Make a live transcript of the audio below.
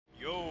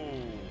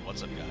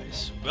What's up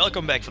guys,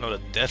 welcome back for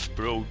another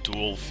DevPro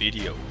Duel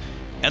video.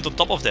 And on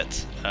top of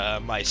that,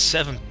 my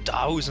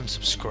 7,000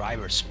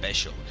 subscriber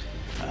special.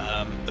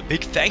 A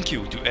big thank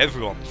you to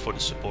everyone for the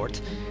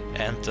support,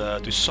 and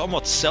to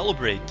somewhat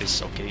celebrate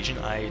this occasion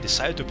I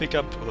decided to pick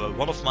up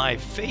one of my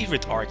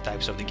favorite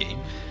archetypes of the game,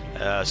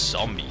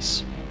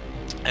 zombies.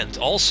 And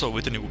also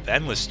with the new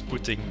ban list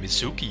putting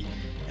Mizuki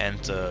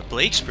and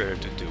Plague Spreader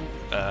to do,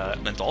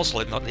 and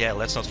also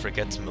let's not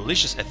forget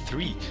Malicious at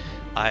 3.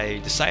 I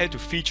decided to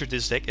feature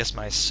this deck as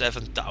my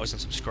 7,000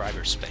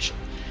 subscribers special.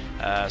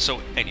 So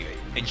anyway,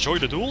 enjoy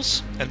the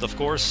duels and of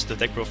course the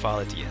deck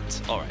profile at the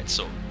end. Alright,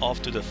 so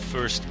off to the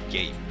first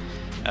game.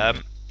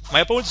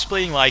 My opponent is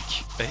playing like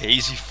a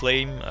Hazy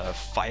Flame, a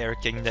Fire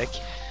King deck.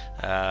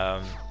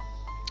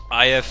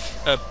 I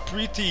have a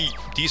pretty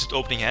decent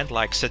opening hand,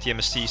 like set the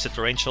MST, set the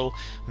Torrential,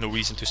 no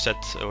reason to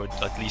set, or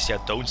at least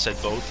don't set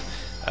both.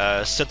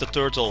 Set the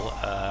Turtle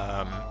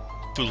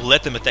to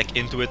let them attack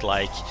into it.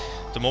 Like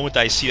the moment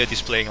I see that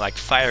he's playing like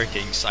Fire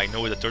Kings, I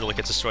know that Turtle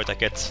gets destroyed, I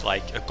get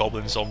like a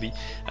Goblin Zombie.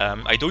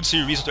 I don't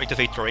see a reason to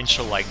activate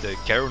Torrential like the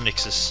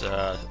Garonixes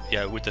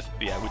would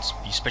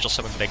be special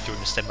summoned back during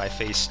the standby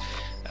phase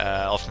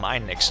of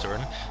mine next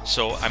turn.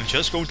 So I'm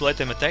just going to let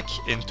them attack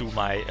into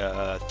my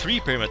 3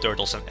 Pyramid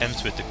Turtles and end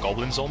with the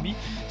Goblin Zombie,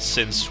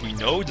 since we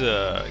know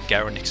the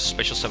Garonix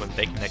special summon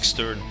back next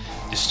turn,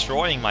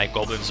 destroying my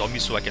Goblin Zombie,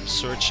 so I can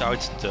search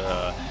out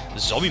the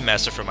Zombie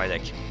Master from my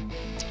deck.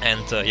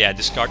 And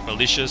discard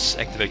Malicious,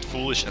 activate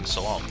Foolish, and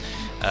so on.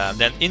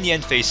 Then in the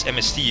end phase,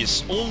 MST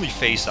is only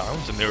face down,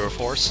 the Mirror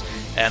Force,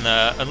 and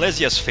unless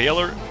he has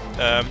Failure,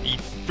 he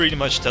pretty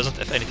much doesn't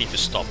have anything to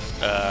stop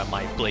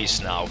my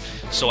plays now.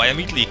 So I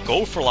immediately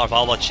go for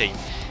Lava Chain,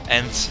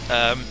 and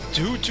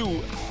due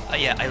to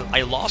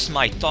I lost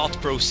my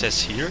thought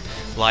process here.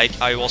 Like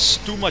I was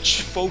too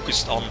much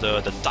focused on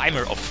the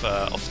timer of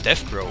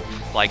DevPro.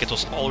 Like it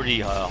was already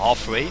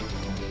halfway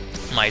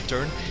my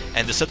turn,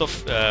 and instead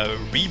of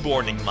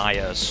reborning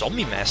my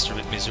Zombie Master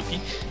with Mizuki,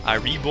 I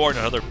reborn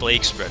another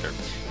Plague Spreader.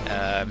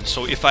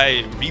 So if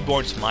I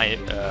reborned my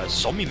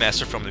Zombie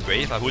Master from the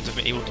grave, I would have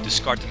been able to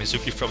discard the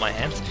Mizuki from my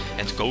hand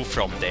and go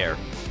from there.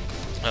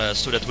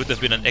 So that would have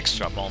been an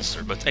extra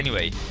monster. But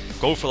anyway,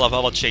 go for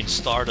Lava Chain,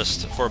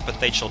 Stardust for a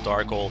potential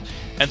Dark Hole,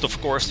 and of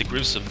course the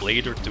Crimson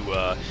Blader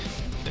to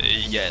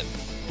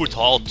put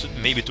halt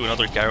maybe to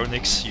another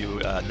Garonix, you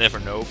never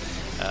know.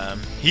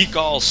 He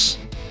calls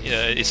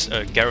is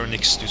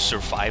Garonix to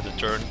survive the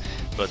turn,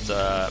 but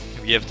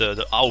we have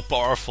the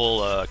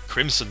all-powerful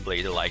Crimson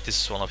Blader. Like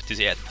this is one of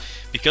these,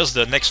 because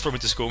the next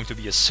format is going to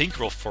be a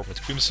Synchro format,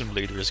 Crimson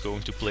Blader is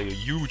going to play a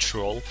huge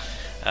role.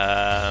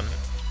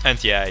 And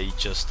he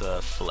just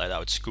flat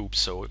out scoops,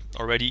 so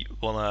already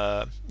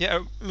wanna,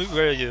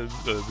 really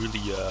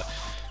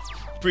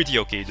pretty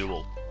okay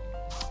duel.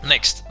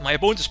 Next, my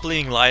opponent is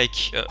playing like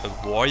a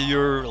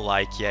warrior,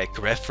 like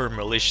Greffer,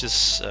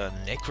 Malicious,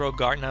 Necro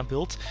Gardener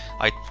build.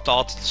 I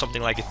thought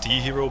something like a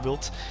T-Hero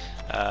build.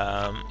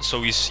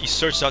 So he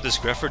searched out his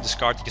Greffer,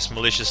 discarding his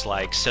Malicious,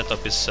 like set up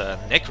his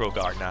Necro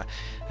Gardener,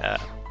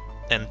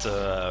 and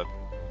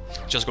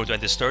just going to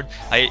end this turn.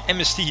 I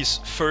MST his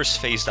first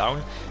face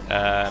down,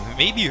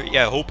 maybe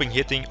hoping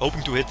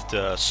to hit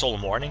the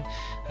Solemn Warning,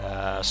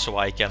 so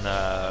I can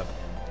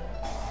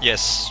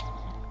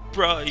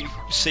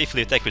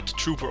safely attack with the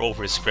Trooper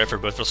over his Greffer,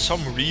 but for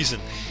some reason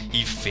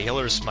he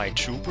failures my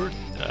Trooper.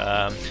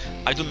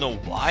 I don't know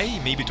why,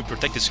 maybe to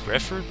protect his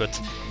Greffer, but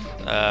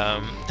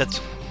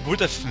that would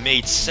have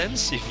made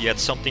sense if he had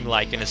something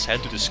like in his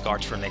hand to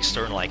discard for next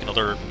turn, like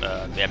another,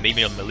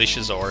 maybe a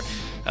Malicious or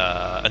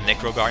a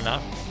Necro Gardener.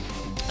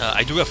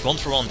 I do have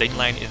 1-for-1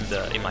 Dandelion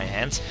in my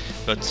hand,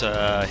 but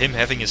him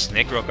having his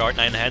Necro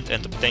Gardener in hand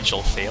and the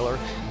potential failure,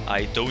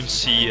 I don't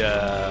see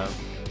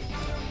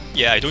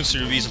I don't see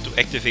a reason to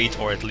activate,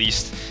 or at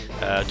least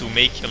to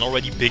make an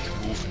already big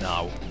move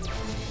now.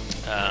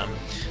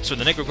 So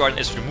the Necro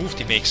Gardener is removed,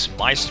 he makes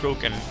my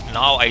stroke, and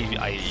now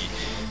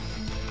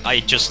I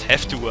just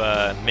have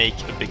to make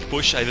a big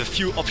push. I have a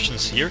few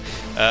options here.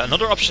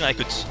 Another option I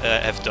could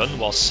have done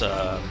was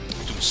to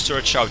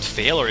search out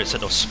Failure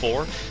instead of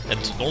Spore,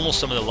 and normal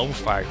summon a Lone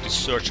Fire to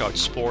search out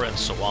Spore and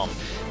so on.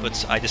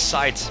 But I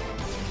decide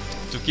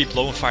to keep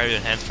Lone Fire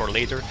in hand for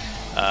later.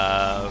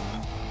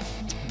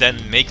 Then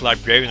make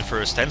Librarian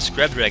first, then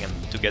Scrap Dragon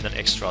to get an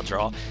extra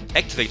draw.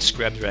 Activate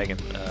Scrap Dragon,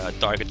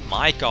 target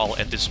my call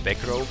and its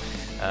back row,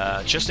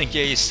 just in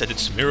case that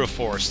it's Mirror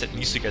Force that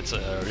needs to get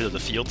rid of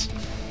the field.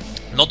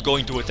 Not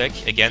going to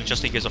attack, again,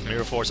 just in case of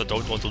Mirror Force. I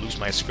don't want to lose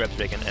my Scrap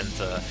Dragon and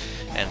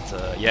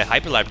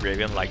Hyper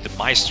Librarian, like the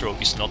My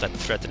Stroke is not that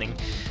threatening.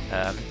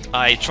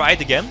 I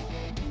tried again,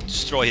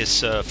 destroy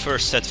his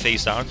first set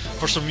face down.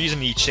 For some reason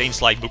he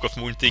changed like Book of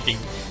Moon,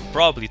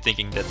 probably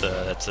thinking that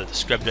the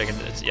Scrap Dragon,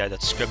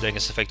 that Scrap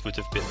Dragon's effect would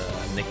have been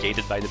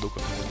negated by the Book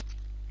of Moon.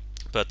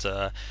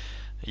 But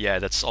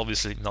that's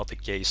obviously not the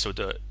case. So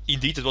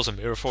indeed it was a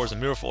Mirror Force. The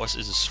Mirror Force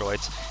is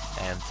destroyed,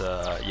 and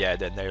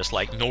then there's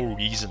like no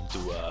reason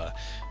to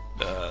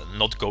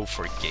not go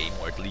for a game,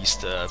 or at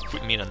least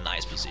put me in a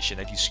nice position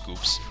at these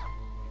scoops.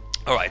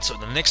 Alright, so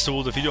the next tool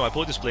of the video I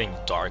put is playing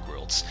Dark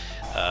Worlds.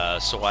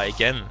 So I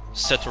again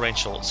set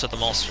Torrential, set the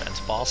monster and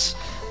pass.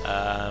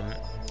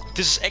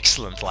 This is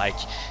excellent, like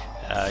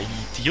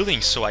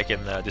dealing, so I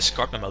can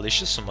discard my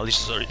Malicious. So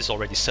Malicious is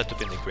already set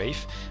up in the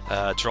grave.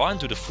 Draw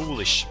into the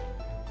Foolish,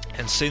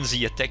 and since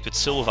he attacked with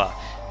Silva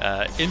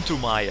into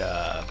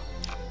my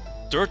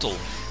Turtle,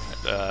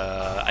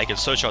 I can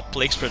search out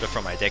Plague Spreader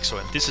from my deck, so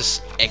and this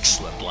is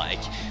excellent. Like,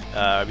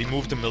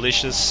 remove the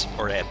Malicious,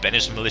 or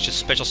banish the Malicious,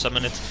 special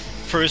summon it,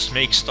 first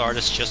make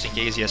Stardust just in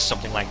case he has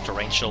something like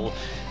Torrential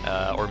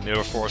or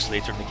Mirror Force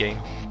later in the game,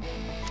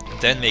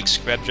 then make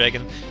Scrap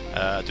Dragon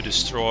to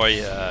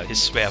destroy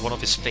one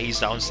of his face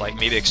downs, like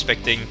maybe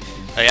expecting,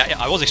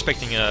 I was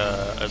expecting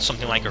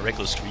something like a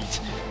Reckless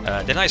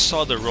Greed. Then I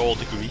saw the roll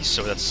degree,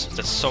 so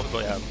that's so,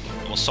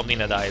 was something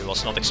that I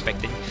was not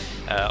expecting,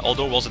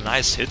 although it was a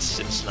nice hit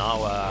since now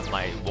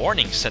my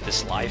warning set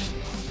is live.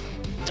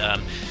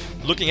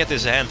 Looking at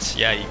his hand,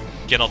 yeah, he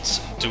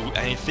cannot do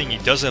anything. He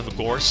does have a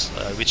Gorse,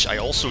 which I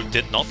also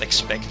did not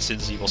expect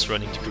since he was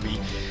running degree.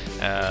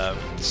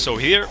 So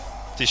here,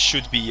 this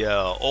should be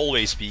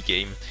always be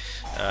game.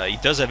 He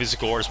does have his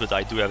Gorse, but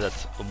I do have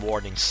that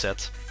warning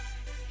set.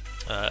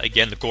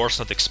 Again, the Gorse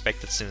not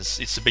expected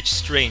since it's a bit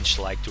strange,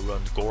 like to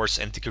run Gorse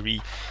and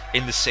Degree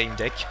in the same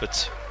deck.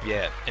 But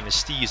yeah,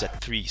 MST is at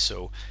 3,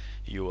 so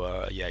you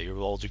your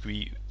roll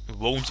Degree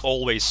won't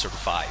always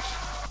survive.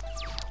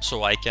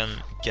 So I can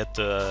get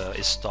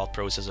his thought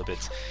process a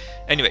bit.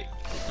 Anyway,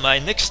 my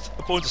next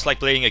opponent is like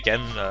playing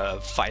again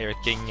Fire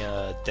King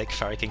deck,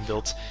 Fire King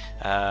build,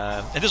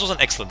 and this was an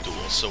excellent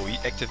duel. So he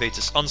activates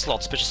his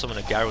Onslaught, special summon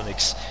a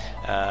Garonix,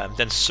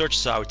 then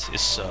searches out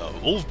his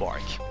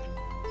Wolfbark.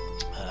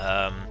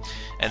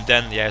 And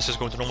then, yeah, he's just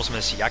going to normal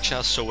summon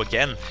Yaksha. So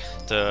again,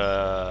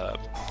 the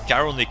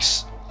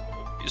Garonix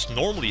is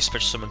normally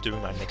special summoned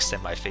during my next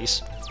standby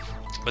phase.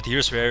 But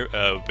here's where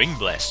Wing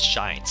Blast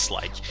shines.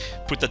 Like,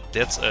 put that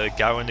dead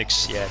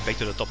Garonix back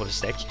to the top of his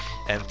deck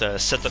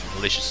and set up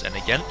Malicious. And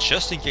again,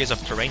 just in case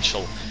of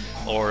Torrential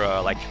or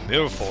like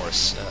Mirror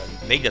Force,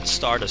 make that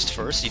Stardust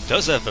first. He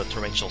does have a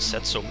Torrential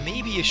set, so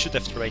maybe he should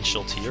have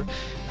Torrential here,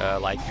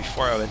 like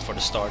before I went for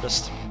the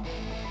Stardust.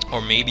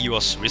 Or maybe he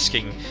was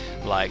risking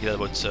like that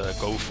would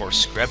go for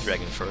Scrap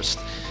Dragon first.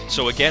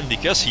 So again,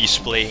 because he's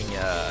playing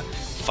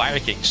Fire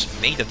Kings,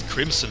 made that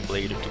Crimson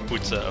Blader to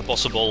put a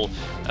possible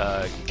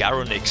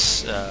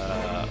Garonix,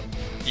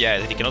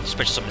 that he cannot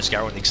special summon his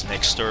Garonix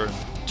next turn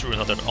through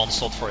another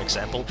Onslaught, for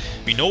example.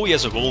 We know he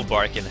has a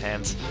Wolfbark in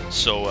hand,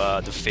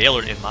 so the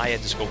failure in my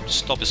head is going to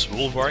stop his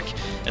Wolfbark,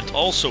 and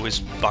also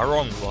his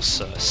Barong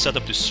was set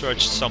up to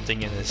search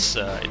something in his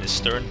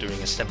turn during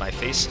his standby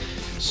phase.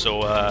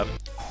 So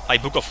I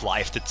Book of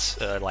Life did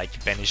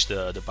like banish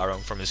the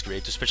Barong from his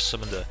grave to special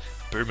summon the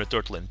Pyramid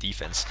Turtle in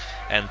defense,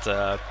 and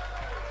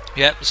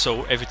yeah,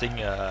 so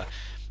everything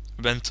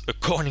went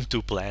according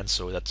to plan,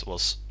 so that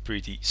was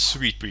pretty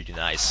sweet, pretty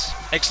nice.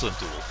 Excellent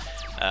duel.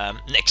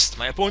 Next,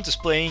 my opponent is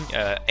playing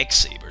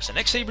X-Sabers, and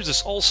X-Sabers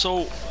is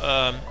also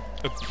a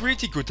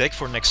pretty good deck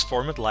for next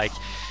format, like,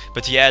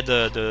 but yeah,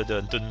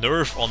 the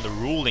nerf on the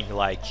ruling,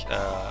 like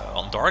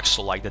on Dark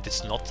Soul, like that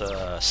it's not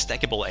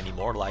stackable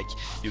anymore. Like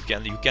you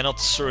cannot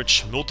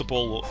search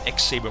multiple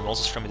X-Saber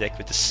monsters from a deck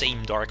with the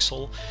same Dark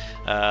Soul.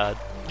 Yeah,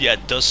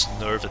 it does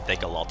nerf the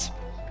deck a lot.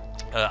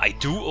 I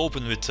do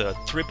open with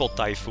triple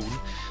Typhoon,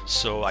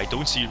 so I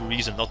don't see a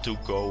reason not to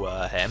go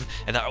ham.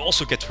 And I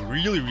also get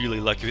really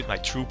lucky with my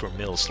Trooper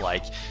Mills,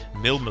 like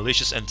Mill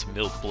Malicious and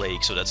Mill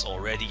Plague, so that's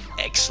already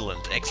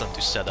excellent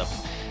to set up.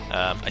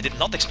 I did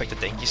not expect a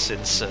Denki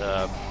since,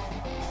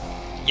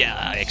 yeah,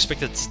 I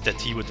expected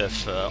that he would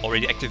have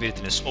already activated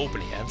in his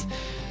opening hand,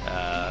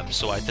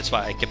 so that's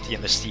why I kept the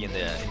MST in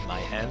my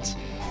hand.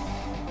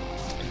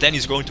 Then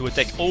he's going to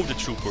attack over the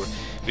Trooper,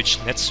 which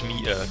nets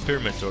me a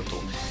Pyramid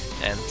Turtle.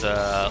 And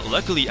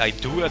luckily I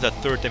do have that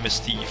third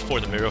MST for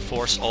the Mirror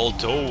Force,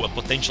 although a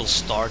potential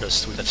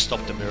Stardust would have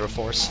stopped the Mirror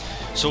Force.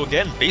 So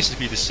again,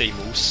 basically the same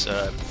moves.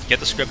 Get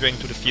the Scrap Dragon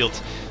to the field,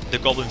 the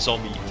Goblin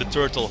Zombie, the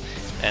Turtle,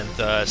 and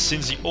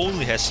since he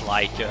only has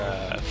like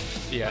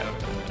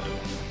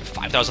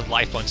 5,000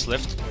 life points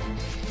left,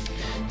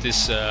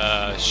 this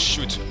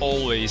should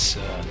always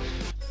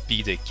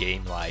be the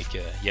game. Like,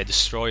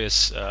 destroy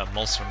his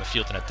monster on the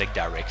field and attack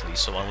directly.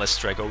 So unless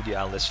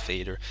Dragodia, unless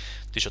Vader,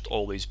 this should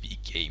always be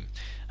game.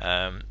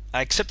 I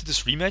accepted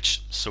this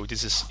rematch, so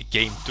this is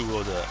game 2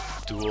 of the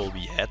duel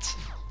we had.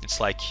 It's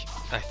like,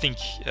 I think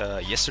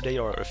yesterday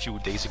or a few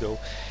days ago.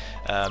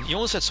 He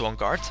only sets 1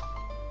 card.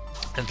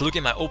 And look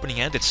at my opening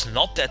hand, it's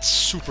not that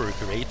super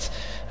great.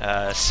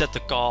 Set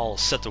the call,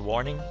 set the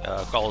warning.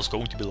 Call is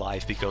going to be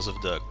live because of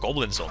the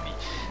Goblin Zombie.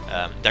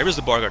 There is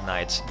the Bargard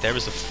Knight, there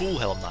is the Full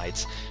Helm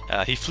Knight.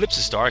 He flips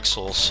his Dark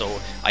Soul, so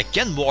I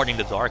can warning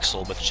the Dark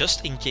Soul, but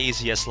just in case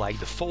he has like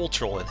the Fall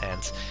Troll in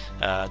hand,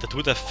 that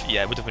would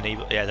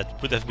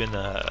have been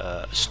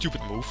a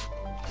stupid move.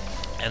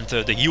 And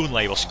the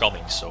Yunlei was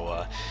coming,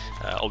 so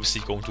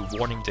obviously going to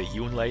warning the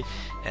Yunlei,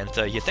 and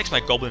he attacks my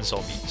Goblin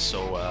Zombie.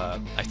 So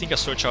I think I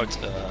search out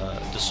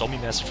the Zombie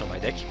Master from my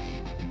deck,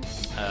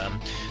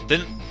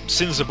 Then,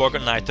 since the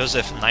Boggart Knight does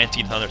have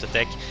 1900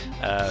 attack,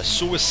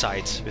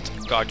 Suicide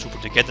with Guard Trooper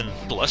to get a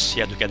plus,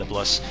 to get a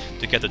plus,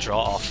 to get a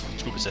draw off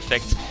through this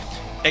effect.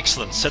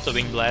 Excellent, set the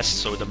Wing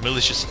Blast, so the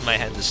Malicious in my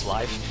hand is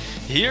live.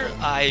 Here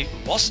I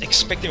was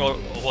expecting or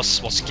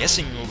was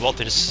guessing what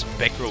his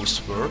back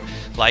rows were.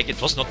 Like,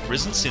 it was not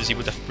prisoned, since he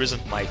would have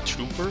prisoned my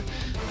Trooper.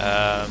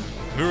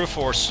 Mirror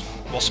Force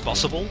was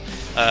possible,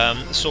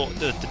 so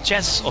the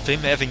chances of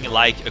him having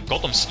like a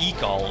Gotham's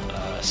E-Call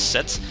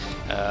set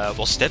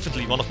was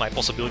definitely one of my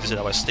possibilities that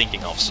I was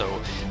thinking of.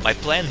 So my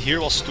plan here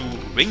was to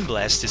Wing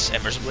Blast this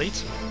Emmer's Blade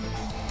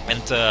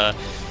and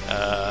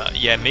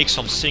make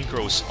some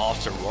synchros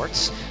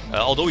afterwards,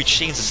 although he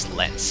changes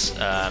lens.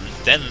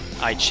 Then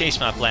I changed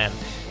my plan,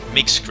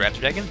 make Scrap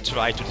Dragon,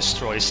 try to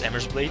destroy his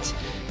Emmer's Blade,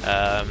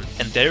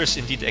 and there is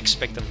indeed the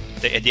expected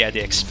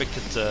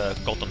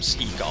Gotham's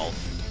E-Call.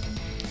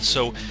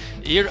 So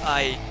here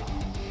I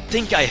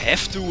think I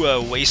have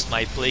to waste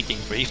my Plaguing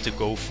Grave to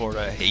go for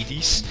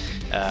Hades.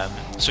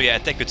 So yeah,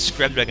 attack with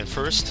Scrap Dragon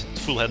first,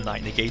 full hand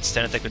Knight negates,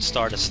 then attack with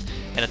Stardust,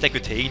 and attack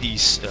with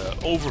Hades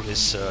over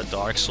his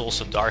Dark Soul,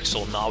 so Dark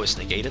Soul now is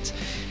negated.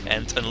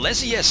 And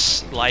unless he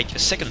has like a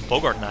second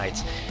Boggart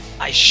Knight,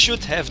 I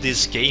should have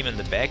this game in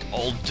the bag,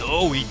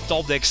 although he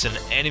top decks an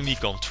enemy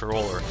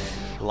controller.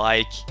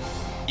 Like,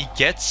 he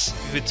gets,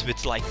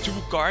 with like 2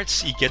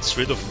 cards, he gets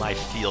rid of my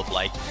field,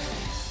 like,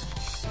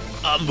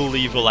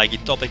 unbelievable. Like, he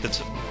top decked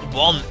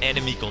 1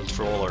 enemy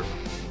controller.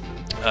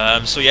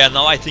 So yeah,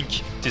 now I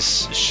think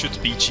this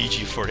should be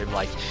GG for him.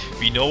 Like,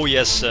 we know he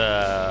has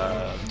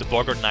the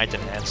Boggart Knight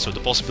in hand, so the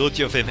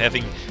possibility of him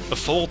having a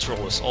Fold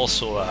Roll is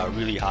also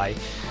really high.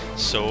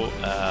 So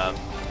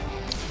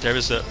there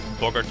is a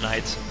Boggart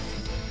Knight,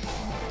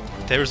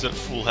 there is a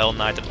Full Hell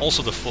Knight, and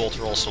also the Fold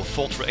Roll. So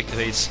Fold Roll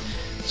activates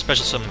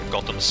Special Summon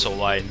Gotham,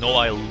 so I know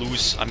I'm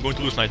going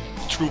to lose my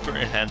Trooper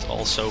in hand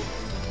also.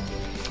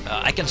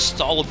 I can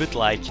stall a bit,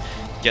 like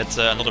get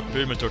another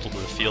Pyramid Turtle to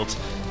the field,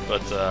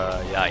 but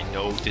yeah, I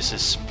know this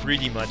is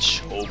pretty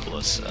much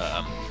hopeless.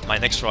 My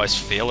next draw is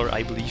Failure,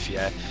 I believe,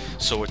 yeah.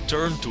 So a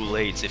turn too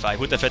late. If I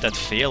would have had that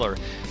Failure,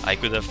 I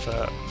could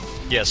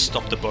have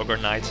stopped the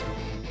Boggart Knight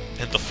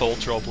and the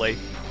Fold Roll play.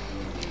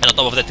 And on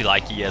top of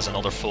that, he has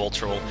another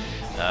Fold Roll,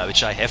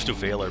 which I have to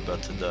Failure,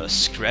 but the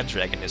Scrap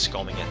Dragon is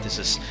coming, and this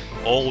is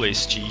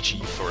always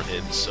GG for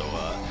him. So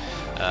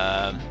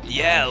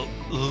yeah,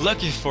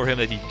 lucky for him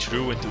that he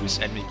drew into his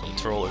enemy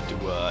controller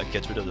to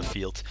get rid of the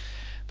field.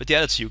 But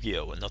yeah, that's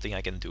Yu-Gi-Oh! And nothing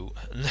I can do.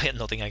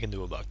 Nothing I can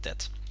do about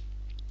that.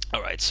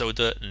 Alright, so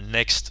the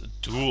next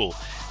duel.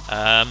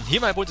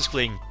 Here my opponent is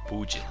playing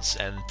Boojins,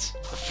 and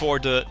for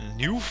the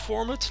new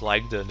format,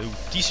 like the new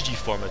TCG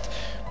format,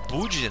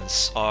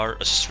 Boojins are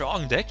a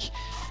strong deck,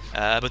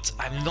 but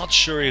I'm not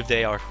sure if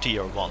they are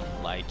tier 1.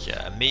 Like,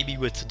 maybe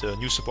with the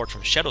new support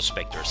from Shadow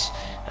Specters,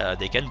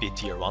 they can be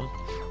tier 1.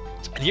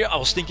 And here I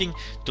was thinking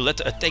to let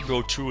the attack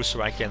go through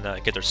so I can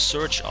get their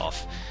Surge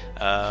off.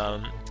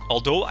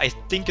 Although I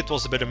think it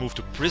was a better move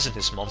to prison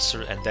his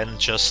monster and then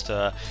just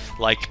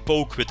like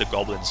poke with the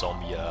Goblin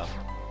Zombie.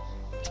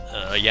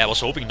 Yeah, I was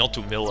hoping not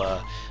to mill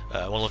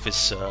one of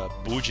his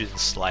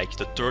Boojins, like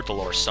the Turtle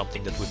or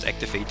something that would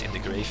activate in the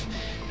grave.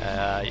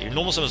 He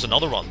normal summons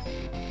another one,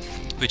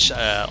 which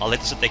I'll let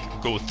this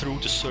attack go through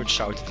to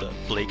search out the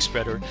Plague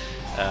Spreader.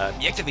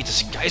 He activates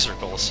his Geyser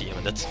Colosseum,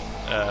 and that,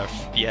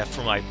 yeah,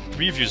 from my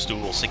previous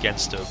duels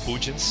against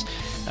Boojins,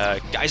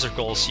 Geyser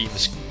Colosseum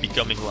is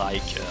becoming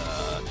like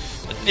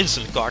an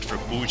instant card for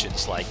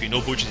Boojins. Like, we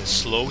know Boojin is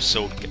slow,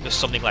 so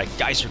something like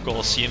Geyser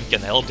Colosseum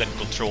can help them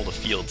control the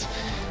field.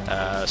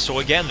 So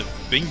again,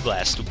 Wing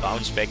Blast to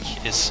bounce back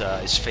his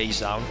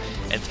face down,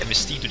 and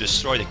MST to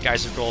destroy the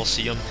Geyser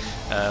Colosseum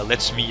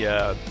lets me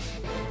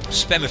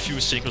spam a few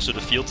signals to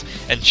the field,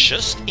 and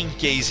just in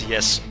case he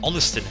has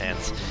Honest in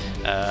hand,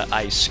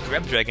 I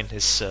Scrap Dragon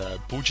his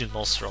Boojin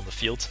monster on the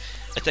field,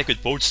 attack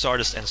with both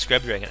Stardust and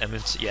Scrap Dragon, and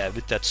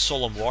with that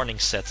Solemn Warning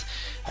set,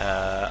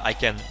 I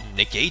can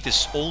negate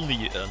his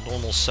only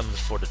normal summon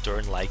for the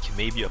turn, like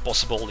maybe a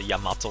possible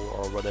Yamato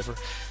or whatever.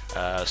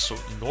 So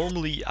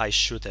normally I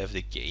should have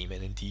the game,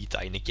 and indeed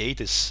I negate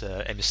his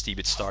MST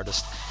with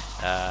Stardust,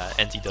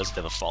 and he doesn't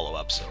have a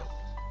follow-up, so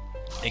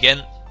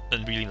again, a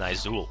really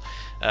nice duel.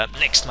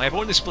 Next, my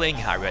opponent is playing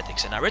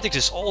Heretics, and Heretics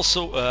is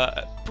also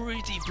a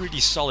pretty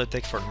solid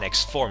deck for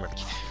next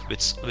format,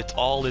 with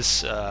all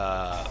his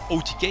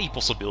OTK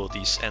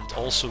possibilities, and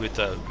also with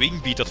the Wing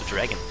Beat of the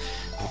Dragon,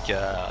 like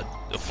a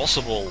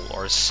possible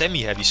or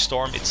semi-heavy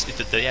Storm.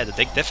 Yeah, the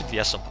deck definitely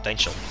has some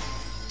potential.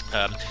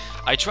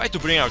 I tried to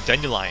bring out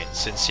Dandelion,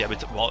 since with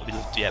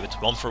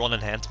 1-for-1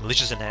 in hand,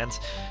 Malicious in hand,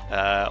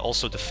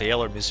 also the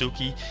Failure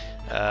Mizuki.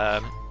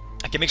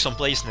 I can make some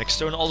plays next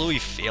turn, although he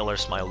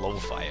failures my Lone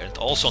Fire, and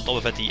also on top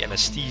of that he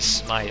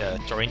MSTs my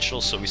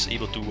Torrential, so he's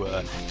able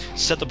to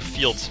set up a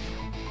field.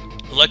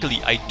 Luckily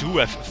I do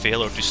have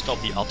Failure to stop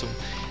the Atom,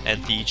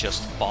 and he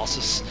just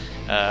passes.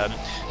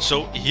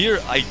 So here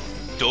I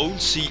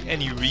don't see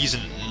any reason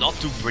not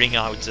to bring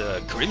out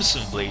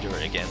Crimson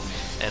Blader again.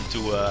 and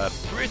to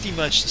pretty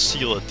much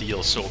seal a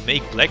deal. So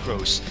make Black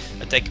Rose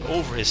attack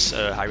over his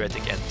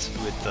Hieratic, and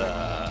with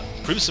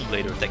Crimson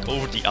Blader attack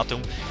over the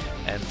Atom.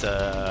 And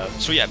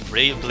so yeah,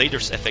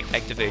 Blader's effect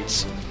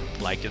activates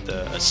like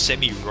a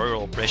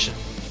semi-royal oppression.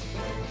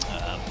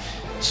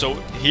 So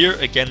here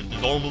again,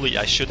 normally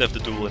I should have the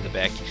Duel in the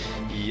back.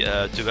 He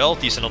Duel,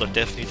 he's another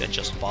Death Knight and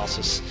just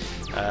passes,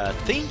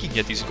 thinking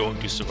that he's going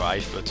to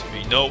survive, but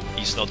we know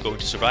he's not going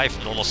to survive.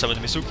 Normal summon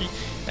Mizuki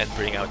and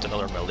bring out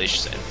another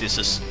Malicious, and this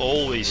is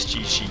always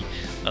GG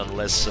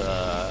unless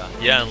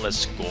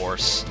unless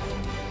Gorse.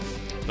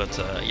 But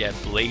yeah,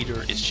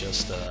 Blader is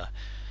just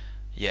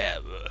yeah,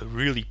 a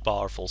really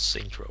powerful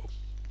synchro.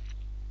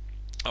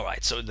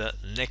 Alright, so the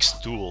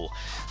next duel.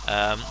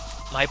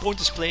 My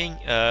opponent is playing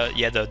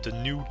yeah, the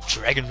new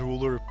Dragon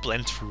Ruler,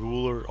 Plant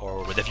Ruler,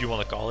 or whatever you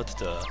want to call it,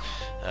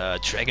 the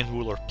Dragon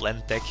Ruler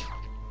Plant deck.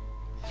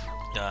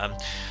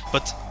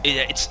 But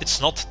it's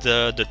not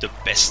the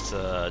best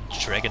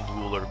Dragon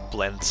Ruler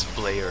Plant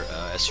player,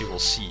 as you will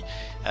see.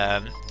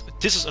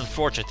 This is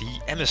unfortunate. He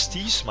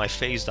MSTs my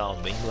face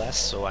down Wing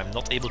Blast, so I'm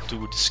not able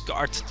to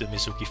discard the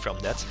Mizuki from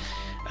that.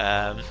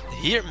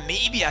 Here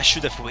maybe I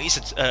should have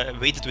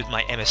waited with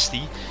my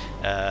MST,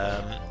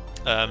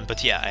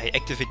 but yeah, I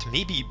activate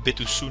maybe a bit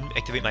too soon,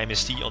 activate my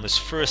MST on his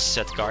first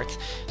set card,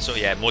 so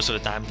yeah, most of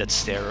the time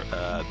that's their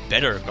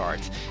better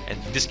card,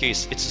 and in this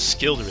case it's a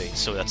skill drain,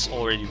 so that's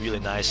already really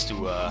nice to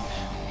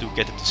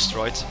get it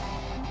destroyed.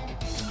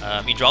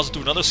 He draws it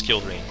to another skill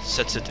drain,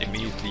 sets it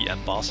immediately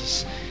and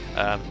passes.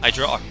 I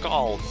draw a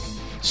call,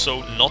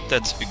 so not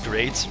that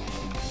great.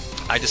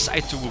 I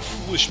decide to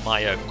foolish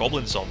my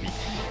Goblin Zombie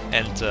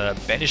and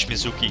banish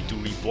Mizuki to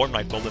reborn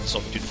my Goblin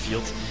Zombie to the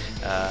field.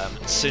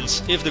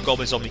 Since if the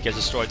Goblin Zombie gets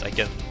destroyed, I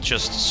can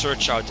just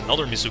search out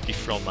another Mizuki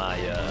from my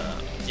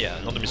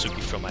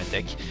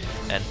deck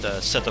and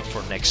set up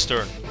for next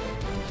turn.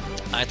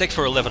 I attack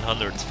for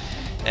 1100,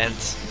 and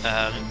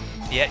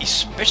yeah, he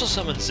special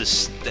summons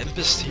this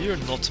Tempest here,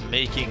 not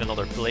making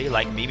another play.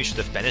 Like maybe should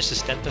have banished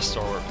this Tempest,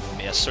 or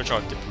yeah, search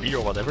out Debris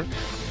or whatever.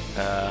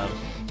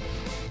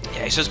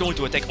 Yeah, he's just going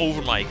to attack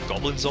over my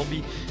Goblin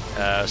Zombie,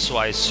 so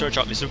I search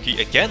out Mizuki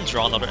again,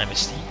 draw another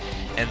MST,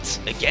 and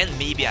again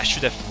maybe I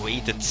should have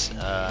waited.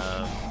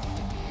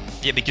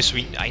 Yeah, because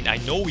I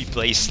know he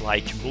plays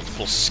like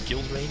multiple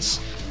skill drains.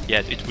 Yeah,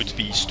 it would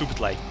be stupid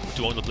like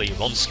to only play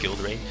one skill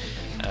drain.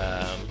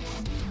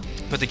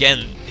 But again,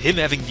 him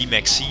having the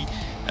Maxi,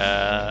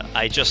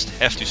 I just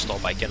have to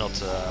stop. I cannot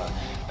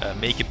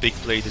make a big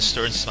play this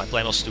turn, since my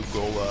plan was to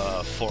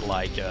go for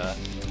like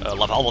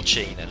Lavalval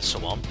Chain and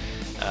so on.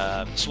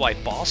 So I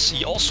pass.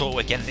 He also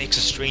again makes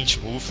a strange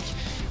move.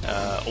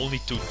 Only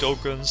 2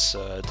 tokens,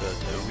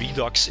 the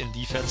Redux in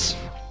defense.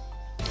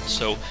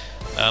 So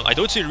I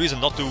don't see a reason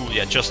not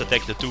to just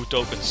attack the 2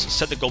 tokens,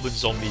 set the Goblin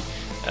Zombie,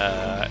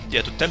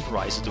 yeah, to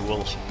temporize the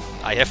duel.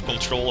 I have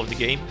control of the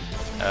game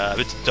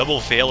with double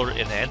Valor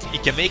in hand. He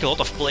can make a lot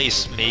of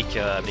plays, make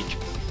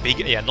big,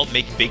 yeah, not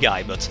make Big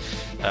Eye, but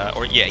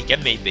or yeah, he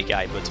can make Big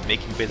Eye, but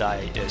making Big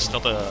Eye is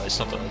not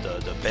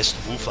the best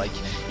move. Like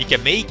he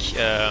can make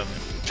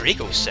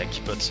Draco Sec,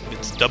 but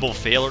with double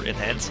Valor in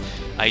hand,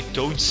 I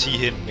don't see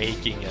him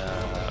making,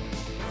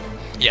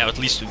 yeah, at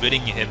least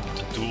winning him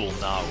the duel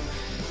now.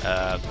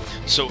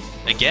 So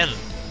again,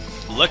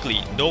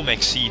 luckily no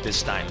Maxi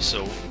this time,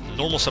 so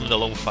normal summon the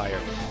Lone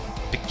Fire,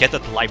 get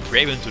that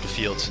Librarian to the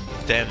field,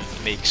 then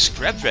make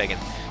Scrap Dragon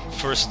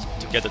first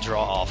to get the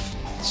draw off,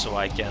 so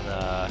I can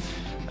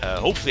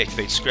hopefully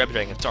activate Scrap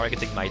Dragon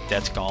targeting my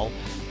Dead Call,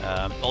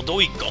 although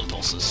he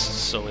compulses,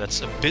 so that's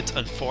a bit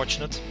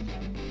unfortunate.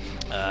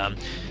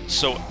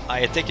 So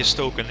I attack his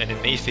token, and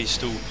in May phase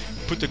 2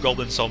 put the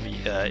Goblin Zombie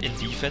in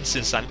defense.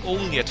 Since I'm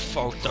only at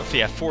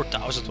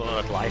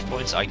 4,100 life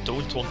points, I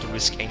don't want to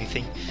risk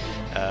anything.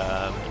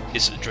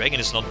 His dragon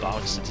is not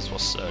bound since it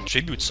was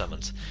tribute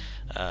summoned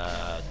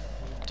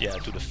yeah,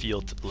 to the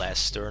field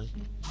last turn.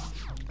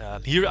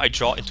 Here I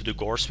draw into the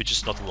Gorse, which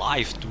is not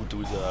live due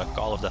to the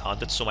Call of the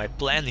Hunted, so my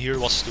plan here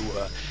was to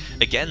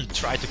again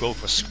try to go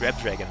for Scrap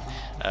Dragon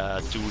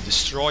to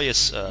destroy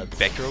his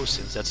back row,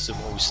 since that's the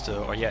most,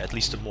 or yeah, at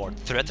least the more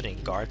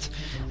threatening card,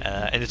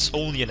 and it's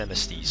only an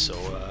MST, so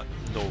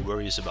no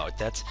worries about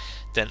that.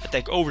 Then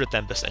attack over the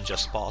Tempest and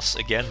just pass,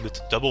 again with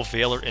double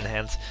Valor in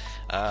hand.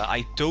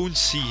 I don't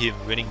see him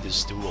winning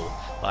this duel,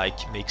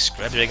 like make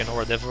Scrap Dragon or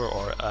whatever,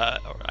 or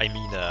I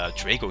mean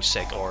Draco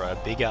Sec or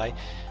Big Eye.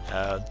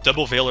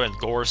 Double Valor and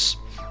Gorse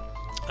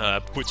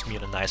puts me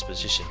in a nice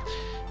position.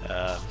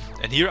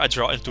 And here I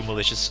draw into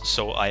Malicious,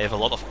 so I have a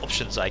lot of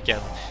options. I can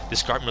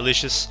discard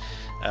Malicious,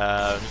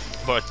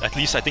 but at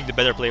least I think the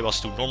better play was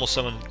to normal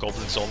summon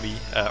Goblin Zombie,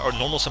 or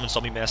normal summon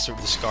Zombie Master,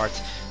 discard,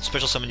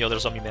 special summon the other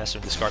Zombie Master,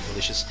 and discard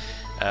Malicious,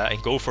 and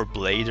go for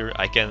Blader.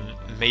 I can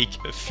make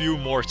a few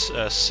more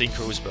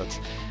synchros, but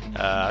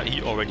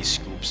he already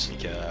scoops.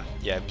 Like,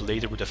 yeah,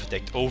 Blader would have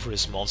attacked over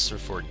his monster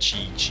for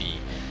GG.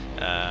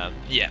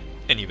 Yeah,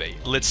 anyway,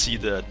 let's see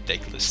the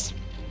deck list.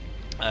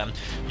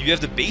 You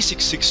have the basic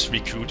 6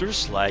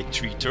 recruiters, like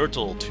 3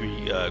 turtle,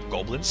 3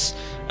 goblins,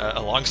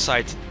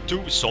 alongside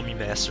 2 zombie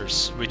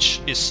masters, which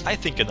is, I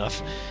think,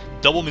 enough.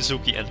 double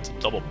Mizuki and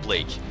double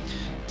Plague.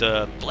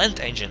 The blend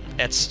engine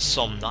adds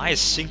some nice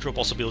synchro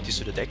possibilities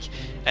to the deck,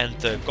 and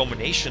the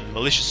combination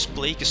Malicious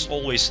Plague is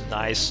always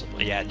nice.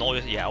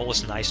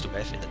 Always nice to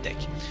have in the deck.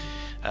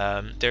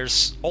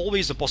 There's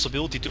always the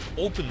possibility to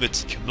open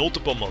with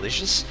multiple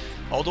Malicious,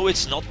 although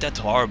it's not that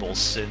horrible,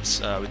 since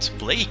with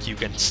Plague you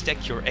can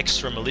stack your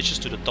extra Malicious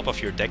to the top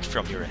of your deck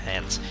from your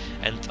hand,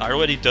 and I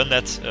already done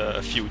that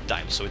a few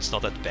times, so it's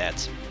not that bad.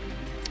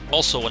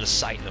 Also, on a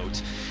side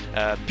note,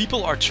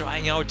 people are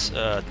trying out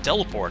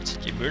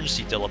teleport,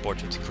 emergency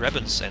teleport with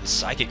Krebens and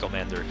Psychic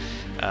Commander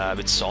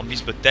with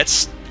zombies, but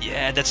that's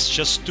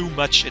just too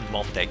much in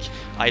one deck.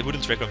 I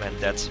wouldn't recommend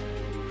that.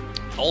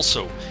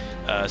 Also,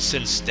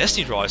 since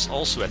Destiny Draw is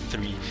also at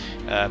 3,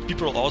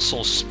 people are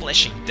also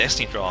splashing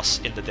Destiny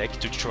Draws in the deck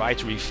to try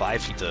to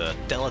revive the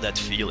Teledeath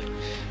feeling.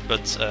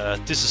 But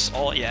this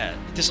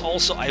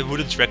also I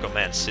wouldn't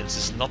recommend, since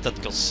it's not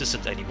that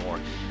consistent anymore.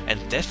 And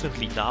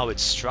definitely now with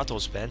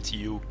Stratos banned,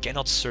 you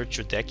cannot search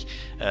your deck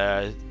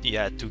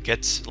to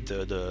get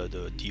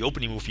the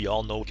opening move we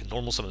all know. You can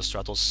normal summon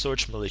Stratos,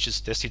 search Malicious,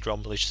 Destiny Draw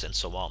Malicious, and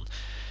so on.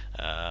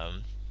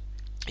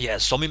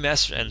 Zombie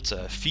Master and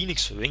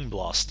Phoenix Wing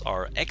Blast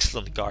are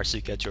excellent cards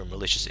to get your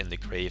Malicious in the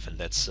grave, and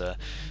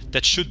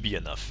that should be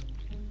enough.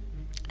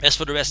 As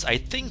for the rest, I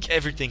think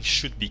everything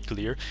should be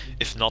clear.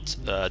 If not,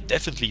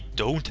 definitely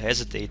don't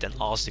hesitate and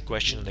ask the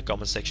question in the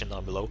comment section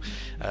down below.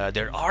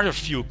 There are a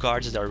few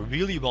cards that I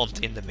really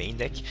want in the main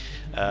deck.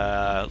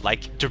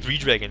 Like Debris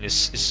Dragon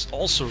is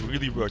also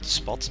really worth a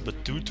spot,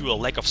 but due to a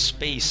lack of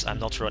space, I'm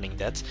not running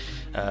that.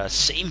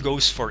 Same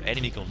goes for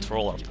Enemy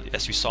Controller.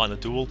 As we saw in the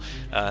Duel,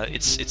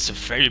 it's a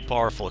very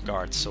powerful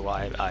card, so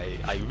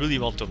I really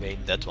want to main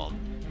that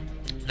one.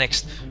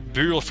 Next,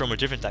 Burial from a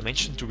Different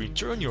Dimension to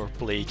return your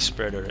Plague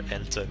Spreader,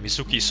 and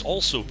Mizuki is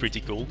also pretty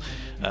cool.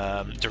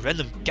 The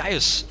random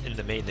Chaos in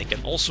the main deck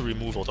can also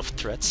remove a lot of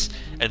threats.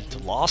 And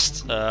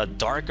last,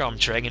 Dark Arm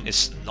Dragon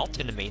is not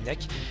in the main deck.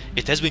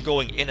 It has been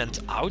going in and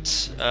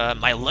out.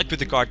 My luck with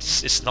the card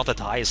is not that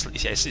high,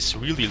 it's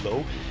really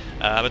low,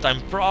 but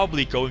I'm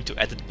probably going to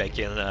add it back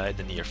in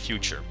the near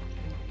future.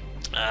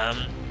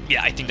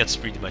 I think that's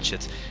pretty much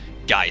it.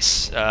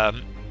 Guys,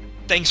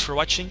 thanks for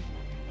watching,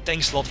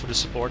 thanks a lot for the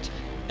support,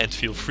 and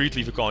feel free to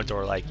leave a comment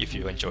or a like if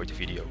you enjoyed the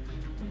video.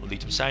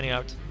 Lead signing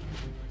out.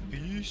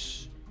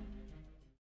 Peace.